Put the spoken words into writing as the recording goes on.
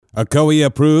Ocoee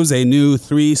approves a new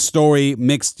 3-story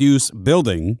mixed-use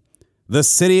building. The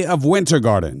city of Winter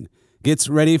Garden gets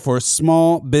ready for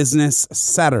Small Business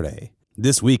Saturday.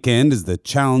 This weekend is the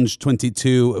Challenge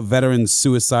 22 Veterans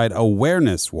Suicide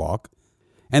Awareness Walk.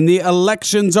 And the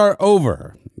elections are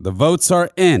over. The votes are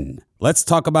in. Let's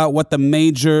talk about what the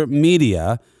major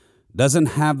media doesn't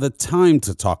have the time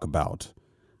to talk about.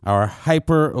 Our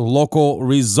hyper-local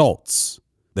results.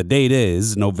 The date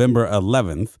is November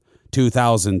 11th,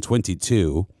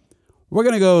 2022. We're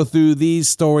going to go through these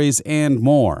stories and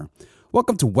more.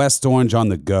 Welcome to West Orange on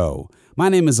the Go. My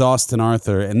name is Austin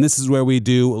Arthur, and this is where we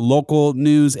do local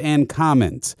news and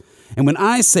comment. And when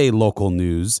I say local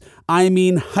news, I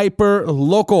mean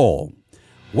hyper-local.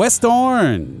 West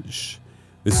Orange.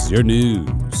 This is your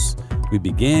news. We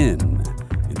begin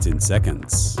in 10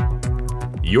 seconds.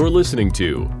 You're listening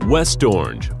to West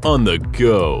Orange on the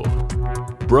Go.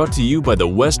 Brought to you by the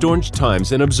West Orange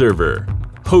Times and Observer.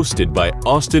 Hosted by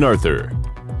Austin Arthur.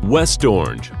 West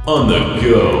Orange on the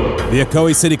Go. The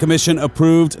Ocoee City Commission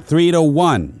approved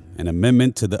 3-1 an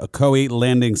amendment to the Ocoee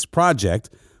Landings project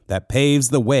that paves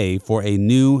the way for a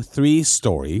new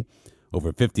 3-story,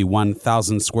 over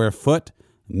 51,000 square foot,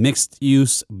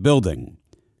 mixed-use building.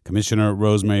 Commissioner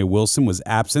Rosemary Wilson was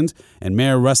absent, and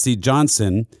Mayor Rusty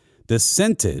Johnson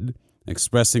dissented,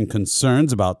 expressing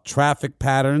concerns about traffic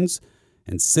patterns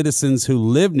and citizens who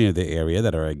live near the area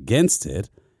that are against it,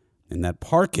 and that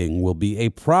parking will be a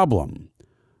problem.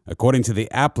 According to the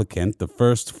applicant, the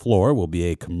first floor will be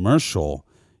a commercial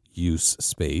use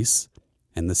space,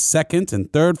 and the second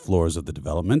and third floors of the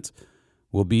development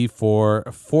will be for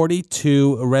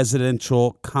 42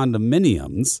 residential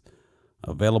condominiums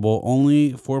available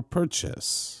only for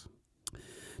purchase.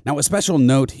 Now, a special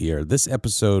note here, this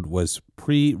episode was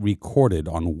pre-recorded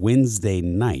on Wednesday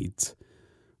night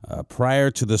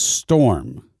prior to the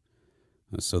storm.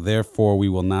 So therefore, we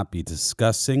will not be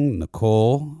discussing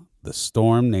Nicole, the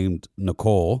storm named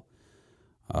Nicole.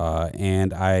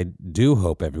 And I do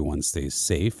hope everyone stays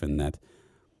safe and that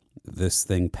this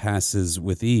thing passes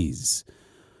with ease.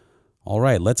 All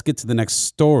right, let's get to the next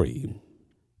story.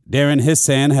 Darren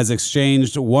Hissan has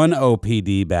exchanged one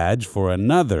OPD badge for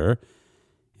another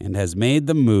and has made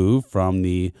the move from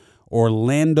the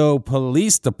Orlando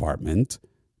Police Department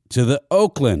to the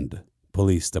Oakland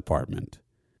Police Department.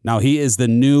 Now, he is the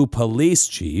new police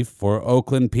chief for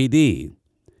Oakland PD.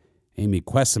 Amy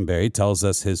Quessenberry tells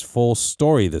us his full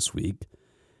story this week.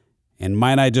 And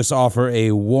might I just offer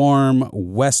a warm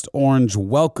West Orange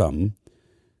welcome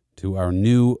to our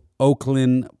new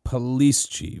Oakland police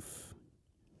chief.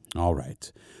 All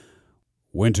right.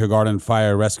 Winter Garden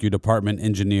Fire Rescue Department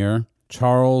engineer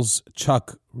Charles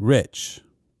Chuck Rich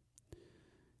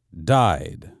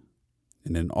died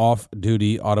in an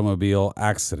off-duty automobile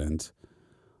accident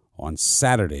on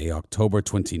Saturday, October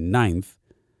 29th.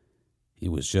 He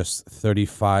was just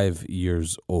 35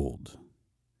 years old.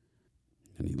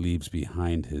 And he leaves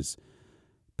behind his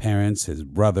parents, his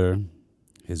brother,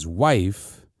 his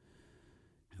wife,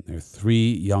 and their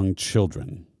 3 young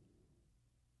children.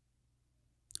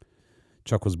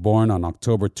 Chuck was born on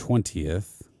October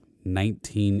 20th,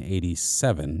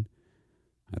 1987,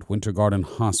 at Winter Garden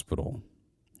Hospital,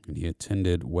 and he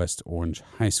attended West Orange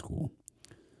High School.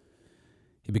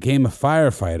 He became a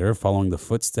firefighter following the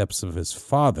footsteps of his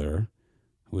father,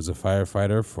 who was a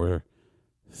firefighter for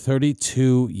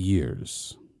 32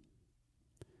 years.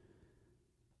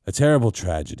 A terrible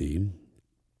tragedy.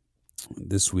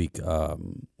 This week,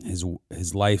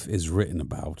 his life is written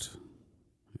about.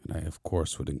 And I, of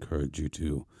course, would encourage you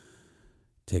to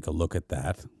take a look at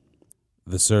that.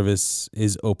 The service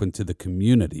is open to the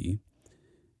community,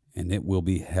 and it will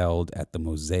be held at the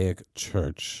Mosaic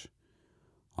Church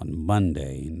on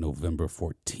Monday, November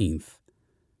 14th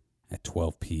at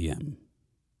 12 p.m.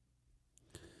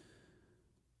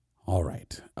 All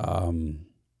right.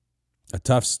 A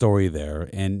tough story there.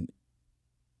 And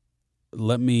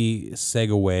let me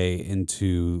segue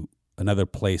into another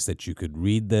place that you could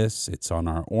read this. It's on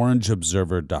our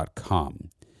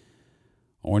orangeobserver.com.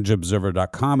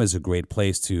 Orangeobserver.com is a great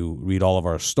place to read all of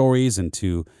our stories and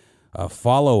to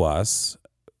follow us.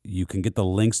 You can get the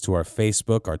links to our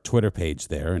Facebook, our Twitter page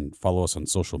there, and follow us on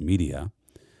social media.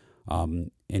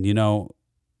 And, you know,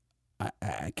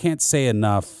 I can't say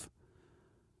enough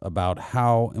about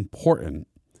how important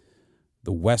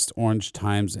the West Orange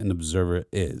Times and Observer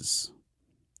is.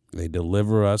 They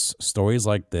deliver us stories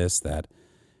like this that,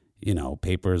 you know,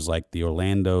 papers like the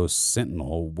Orlando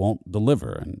Sentinel won't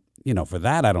deliver. And, you know, for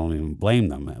that, I don't even blame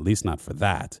them, at least not for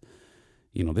that.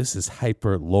 You know, this is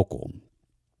hyper local.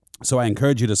 So I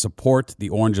encourage you to support the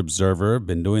Orange Observer.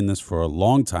 Been doing this for a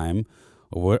long time,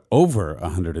 over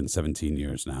 117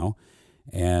 years now.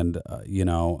 And,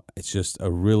 it's just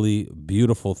a really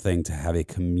beautiful thing to have a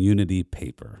community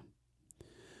paper.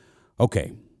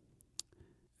 Okay.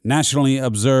 Nationally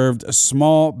observed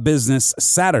Small Business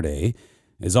Saturday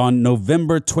is on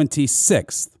November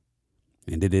 26th,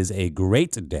 and it is a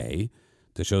great day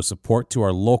to show support to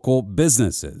our local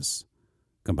businesses.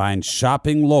 Combine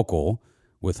shopping local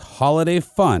with holiday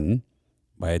fun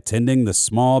by attending the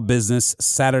Small Business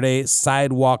Saturday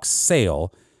Sidewalk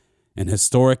Sale in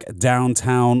historic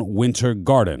downtown Winter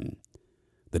Garden.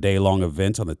 The day-long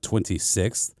event on the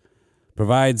 26th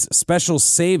provides special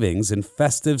savings in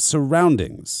festive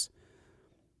surroundings.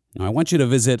 Now, I want you to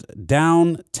visit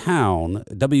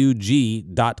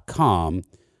downtownwg.com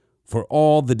for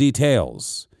all the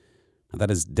details. Now,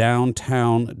 that is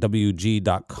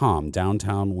downtownwg.com,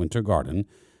 downtown Winter Garden,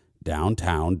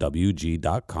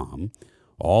 downtownwg.com.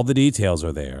 All the details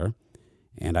are there,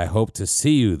 and I hope to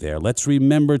see you there. Let's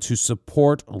remember to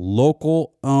support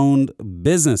local-owned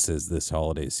businesses this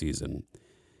holiday season.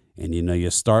 And you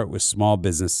start with Small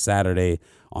Business Saturday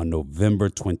on November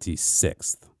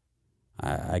 26th.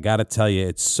 I got to tell you,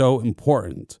 it's so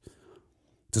important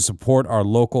to support our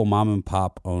local mom and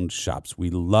pop owned shops. We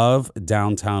love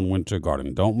downtown Winter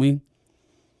Garden, don't we?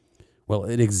 Well,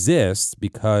 it exists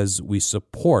because we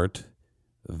support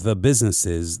the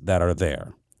businesses that are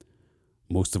there,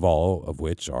 most of all of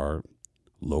which are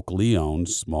locally owned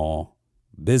small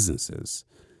businesses.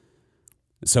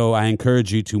 So I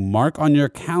encourage you to mark on your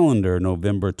calendar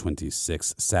November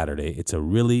 26th, Saturday. It's a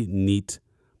really neat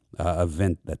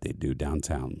event that they do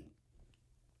downtown.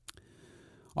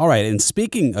 All right, and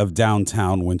speaking of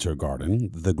downtown Winter Garden,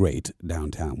 the great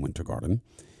downtown Winter Garden,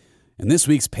 in this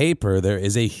week's paper, there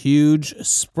is a huge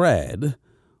spread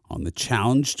on the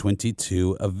Challenge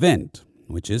 22 event,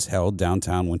 which is held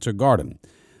downtown Winter Garden.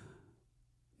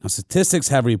 Now, statistics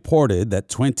have reported that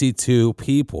 22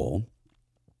 people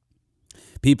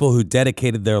who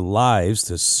dedicated their lives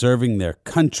to serving their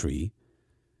country,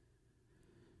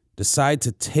 decide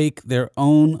to take their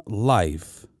own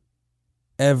life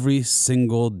every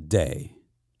single day.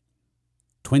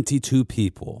 22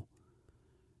 people.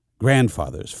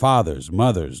 Grandfathers, fathers,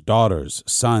 mothers, daughters,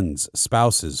 sons,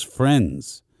 spouses,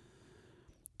 friends.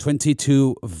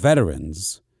 22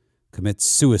 veterans commit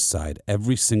suicide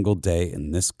every single day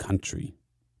in this country.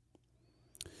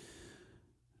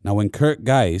 Now, when Kurt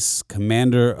Geis,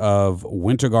 commander of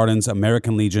Winter Garden's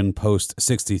American Legion Post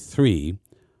 63,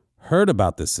 heard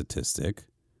about this statistic,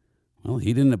 well,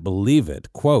 he didn't believe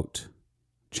it. Quote,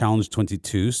 Challenge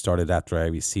 22 started after I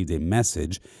received a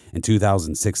message in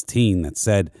 2016 that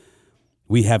said,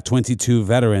 "We have 22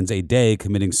 veterans a day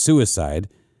committing suicide,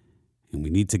 and we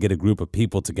need to get a group of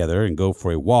people together and go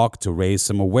for a walk to raise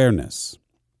some awareness."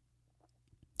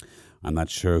 I'm not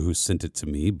sure who sent it to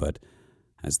me, but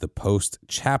as the post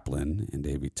chaplain and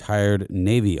a retired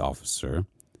Navy officer,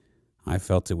 I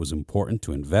felt it was important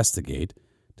to investigate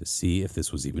to see if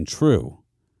this was even true.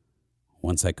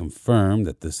 Once I confirmed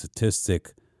that the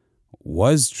statistic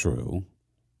was true,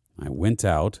 I went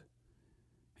out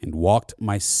and walked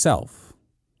myself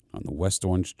on the West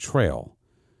Orange Trail.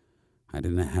 I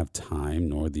didn't have time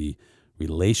nor the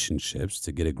relationships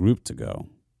to get a group to go.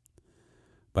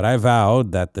 But I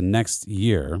vowed that the next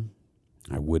year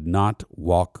I would not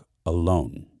walk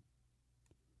alone.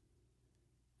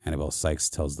 Annabelle Sykes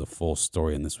tells the full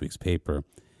story in this week's paper,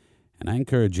 and I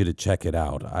encourage you to check it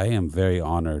out. I am very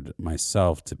honored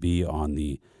myself to be on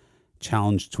the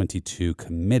Challenge 22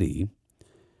 committee,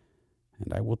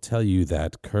 and I will tell you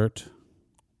that Kurt,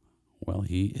 well,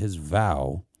 his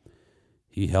vow,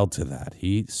 he held to that.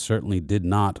 He certainly did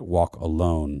not walk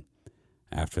alone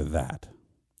after that.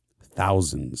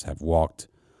 Thousands have walked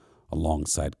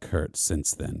alongside Kurt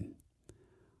since then.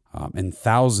 And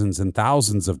thousands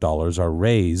of dollars are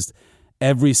raised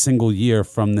every single year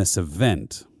from this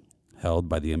event held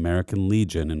by the American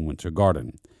Legion in Winter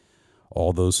Garden.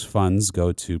 All those funds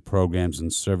go to programs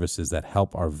and services that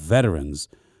help our veterans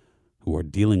who are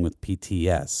dealing with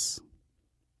PTS.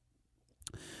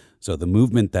 So the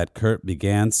movement that Kurt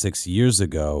began 6 years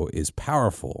ago is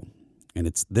powerful, and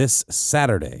it's this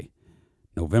Saturday,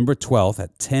 November 12th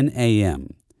at 10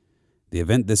 a.m. The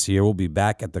event this year will be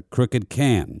back at the Crooked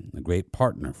Can, a great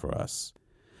partner for us.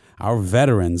 Our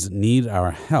veterans need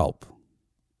our help.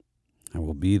 I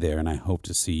will be there, and I hope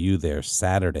to see you there this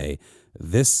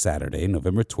Saturday,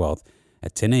 November 12th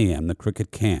at 10 a.m., the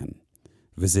Crooked Can.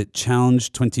 Visit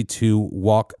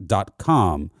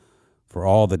challenge22walk.com for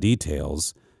all the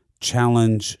details,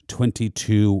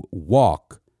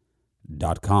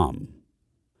 challenge22walk.com.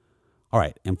 All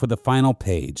right, and for the final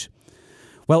page,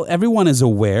 Well, everyone is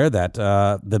aware that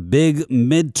the big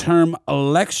midterm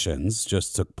elections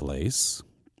just took place.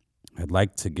 I'd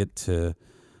like to get to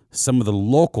some of the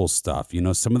local stuff,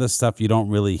 some of the stuff you don't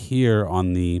really hear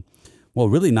on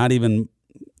really not even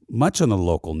much on the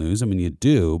local news. I mean, you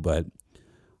do, but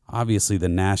obviously the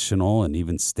national and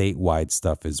even statewide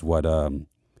stuff is what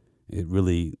it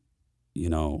really,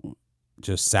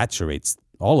 just saturates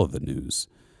all of the news.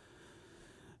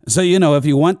 So, if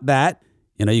you want that,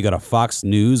 you go to Fox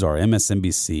News or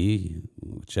MSNBC,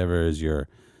 whichever is your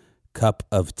cup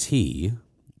of tea.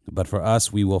 But for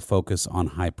us, we will focus on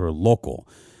hyper-local.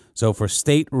 So for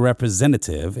state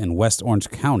representative in West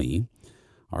Orange County,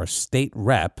 our state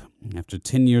rep, after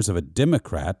 10 years of a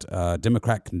Democrat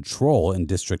control in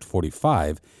District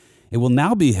 45, it will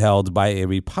now be held by a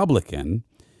Republican,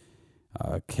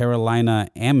 Carolina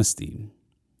Amnesty,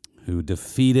 who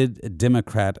defeated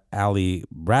Democrat Ali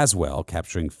Braswell,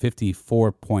 capturing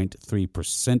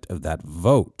 54.3% of that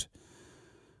vote.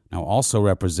 Now, also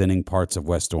representing parts of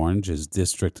West Orange is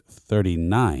District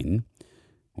 39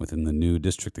 within the new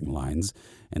districting lines,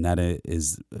 and that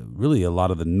is really a lot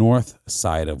of the north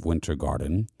side of Winter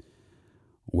Garden.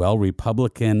 Well,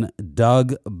 Republican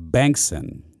Doug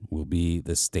Bankson will be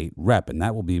the state rep, and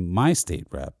that will be my state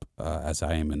rep as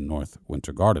I am in North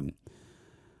Winter Garden.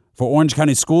 For Orange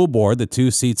County School Board, the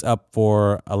two seats up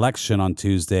for election on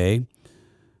Tuesday,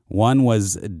 one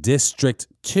was District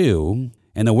 2,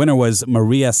 and the winner was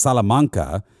Maria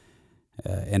Salamanca,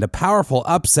 and a powerful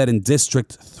upset in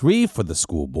District 3 for the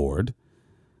school board.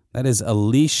 That is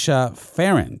Alicia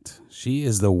Farrant. She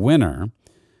is the winner.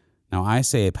 Now, I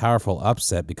say a powerful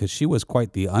upset because she was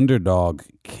quite the underdog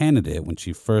candidate when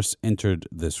she first entered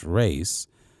this race.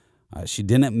 She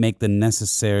didn't make the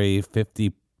necessary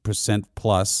 50%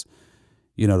 plus,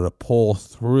 to pull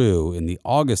through in the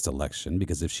August election,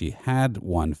 because if she had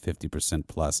won 50%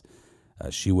 plus,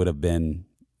 she would have been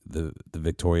the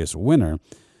victorious winner.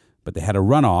 But they had a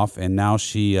runoff, and now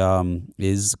she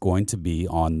is going to be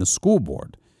on the school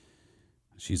board.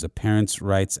 She's a parents'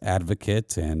 rights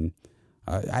advocate, and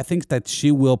I think that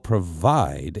she will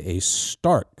provide a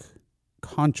stark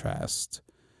contrast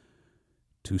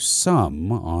to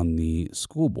some on the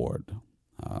school board.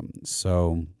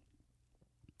 So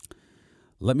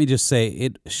let me just say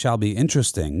it shall be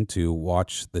interesting to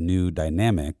watch the new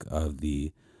dynamic of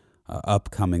the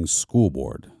upcoming school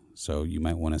board. So you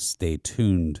might want to stay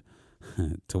tuned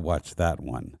to watch that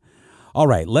one. All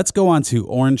right, let's go on to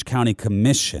Orange County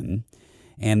Commission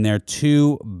and their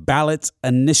two ballot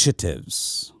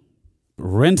initiatives.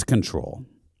 Rent control.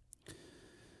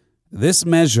 This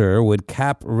measure would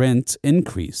cap rent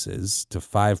increases to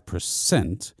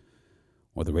 5%,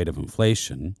 or the rate of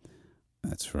inflation.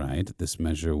 That's right. This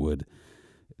measure would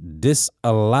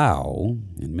disallow,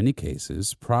 in many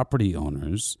cases, property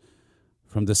owners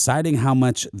from deciding how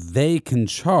much they can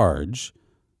charge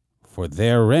for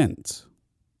their rent.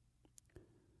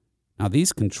 Now,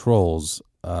 these controls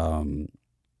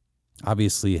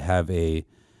obviously have a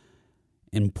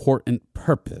important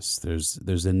purpose.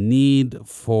 There's a need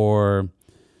for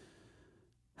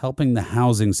helping the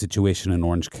housing situation in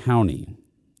Orange County.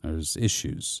 There's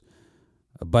issues.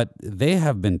 But they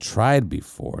have been tried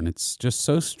before, and it's just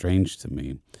so strange to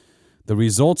me. The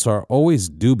results are always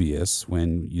dubious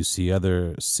when you see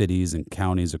other cities and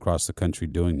counties across the country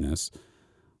doing this.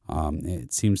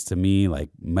 It seems to me like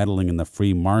meddling in the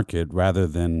free market rather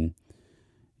than,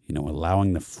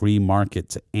 allowing the free market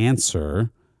to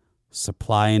answer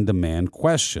supply and demand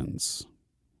questions.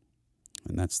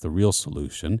 And that's the real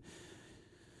solution.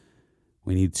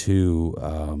 We need to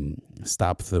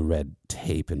stop the red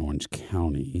tape in Orange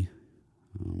County.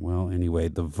 Well, anyway,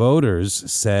 the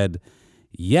voters said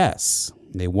yes,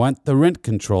 they want the rent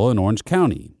control in Orange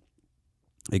County.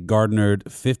 It garnered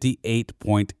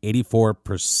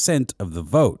 58.84% of the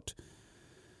vote.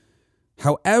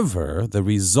 However, the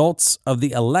results of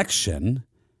the election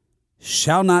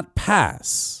shall not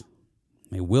pass.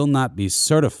 They will not be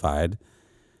certified.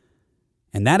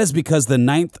 And that is because the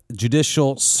Ninth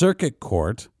Judicial Circuit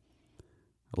Court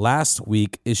last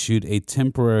week issued a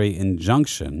temporary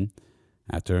injunction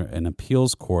after an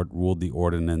appeals court ruled the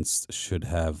ordinance should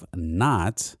have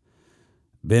not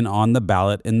been on the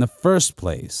ballot in the first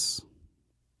place.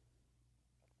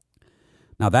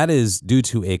 Now, that is due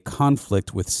to a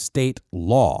conflict with state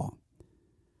law.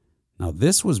 Now,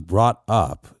 this was brought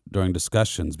up during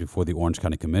discussions before the Orange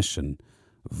County Commission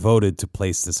voted to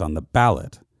place this on the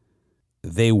ballot.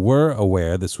 They were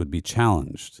aware this would be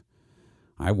challenged.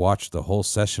 I watched the whole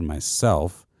session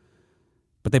myself,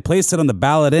 but they placed it on the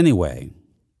ballot anyway.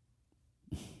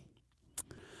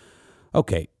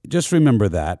 Okay, just remember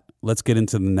that. Let's get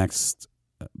into the next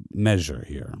measure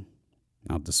here.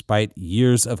 Now, despite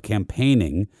years of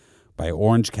campaigning by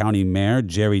Orange County Mayor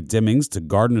Jerry Dimmings to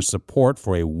garner support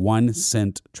for a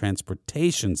 1-cent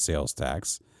transportation sales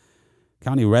tax,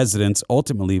 county residents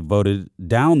ultimately voted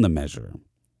down the measure.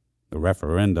 The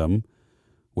referendum,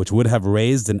 which would have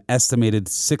raised an estimated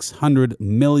 $600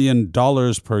 million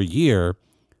per year,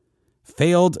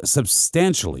 failed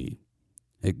substantially.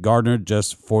 It garnered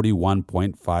just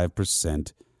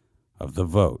 41.5% of the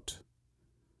vote.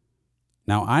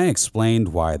 Now, I explained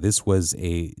why this was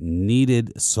a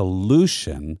needed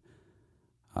solution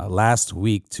last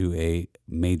week to a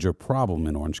major problem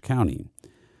in Orange County.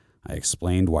 I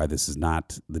explained why this is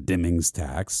not the Dimmings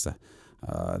tax,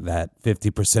 that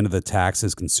 50% of the tax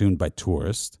is consumed by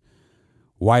tourists,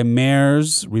 why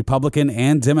mayors, Republican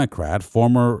and Democrat,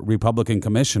 former Republican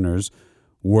commissioners,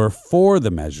 were for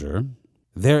the measure.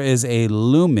 There is a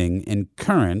looming and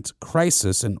current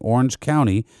crisis in Orange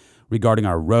County regarding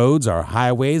our roads, our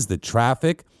highways, the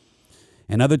traffic,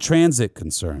 and other transit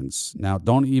concerns. Now,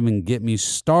 don't even get me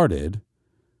started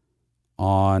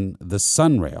on the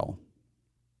Sunrail.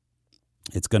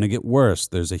 It's going to get worse.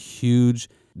 There's a huge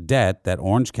debt that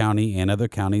Orange County and other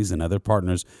counties and other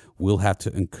partners will have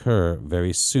to incur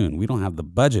very soon. We don't have the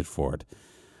budget for it.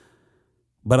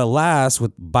 But alas,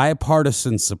 with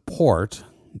bipartisan support,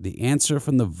 the answer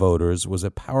from the voters was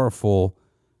a powerful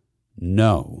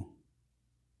no.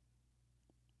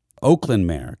 Oakland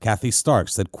Mayor Kathy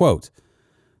Starks said, quote,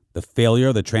 "The failure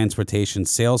of the transportation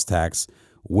sales tax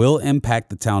will impact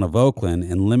the town of Oakland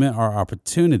and limit our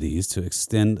opportunities to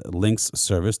extend Lynx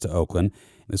service to Oakland.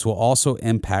 This will also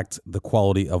impact the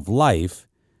quality of life,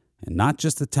 and not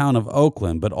just the town of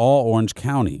Oakland, but all Orange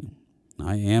County.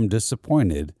 I am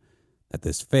disappointed that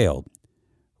this failed."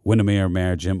 Windermere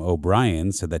Mayor Jim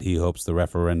O'Brien said that he hopes the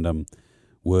referendum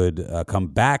would come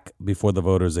back before the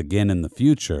voters again in the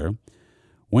future.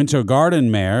 Winter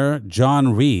Garden Mayor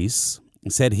John Reese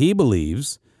said he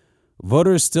believes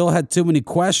voters still had too many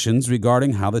questions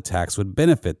regarding how the tax would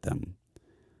benefit them.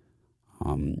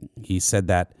 He said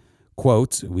that,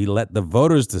 quote, "We let the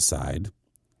voters decide.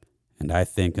 And I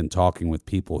think in talking with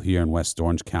people here in West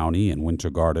Orange County and Winter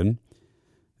Garden,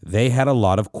 they had a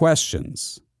lot of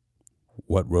questions.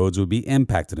 What roads would be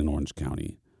impacted in Orange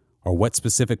County, or what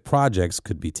specific projects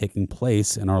could be taking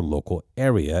place in our local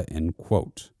area," end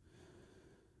quote.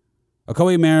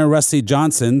 Ocoee Mayor Rusty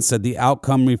Johnson said the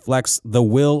outcome reflects the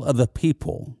will of the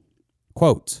people.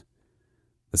 Quote,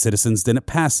 "The citizens didn't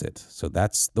pass it, so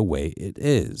that's the way it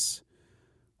is.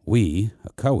 We,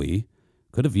 Ocoee,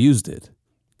 could have used it."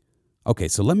 Okay,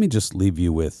 so let me just leave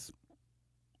you with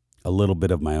a little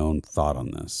bit of my own thought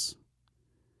on this.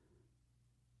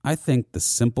 I think the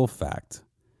simple fact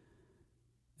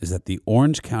is that the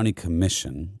Orange County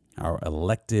Commission, our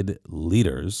elected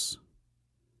leaders,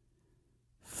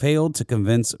 failed to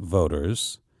convince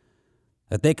voters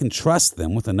that they can trust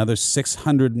them with another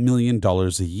 $600 million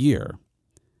a year.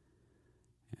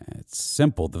 It's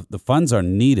simple. The funds are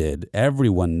needed.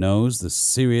 Everyone knows the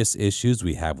serious issues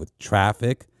we have with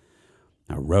traffic.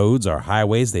 Our roads, our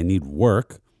highways, they need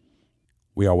work.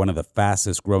 We are one of the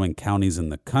fastest growing counties in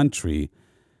the country,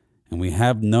 and we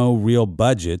have no real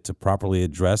budget to properly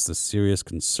address the serious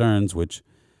concerns which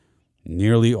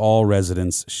nearly all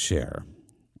residents share.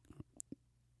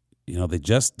 You know, they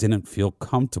just didn't feel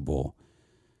comfortable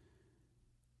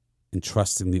in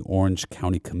trusting the Orange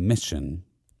County Commission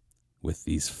with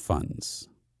these funds.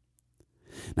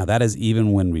 Now, that is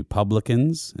even when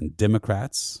Republicans and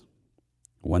Democrats,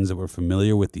 ones that were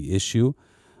familiar with the issue,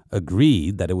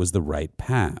 agreed that it was the right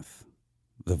path.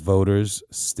 The voters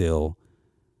still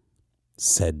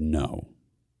said no.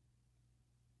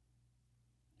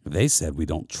 They said we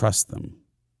don't trust them.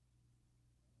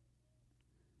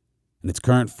 In its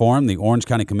current form, the Orange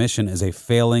County Commission is a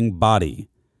failing body.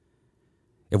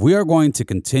 If we are going to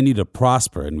continue to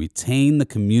prosper and retain the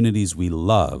communities we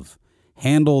love,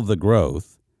 handle the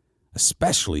growth,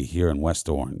 especially here in West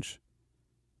Orange,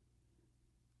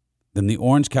 then the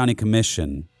Orange County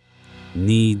Commission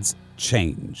needs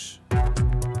change.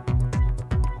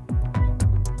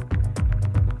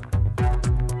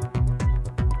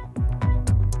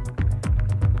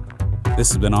 This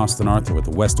has been Austin Arthur with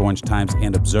the West Orange Times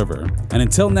and Observer. And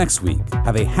until next week,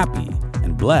 have a happy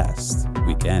and blessed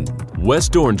weekend.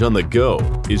 West Orange on the Go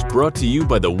is brought to you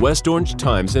by the West Orange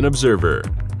Times and Observer.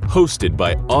 Hosted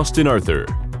by Austin Arthur.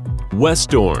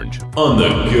 West Orange on the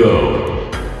Go.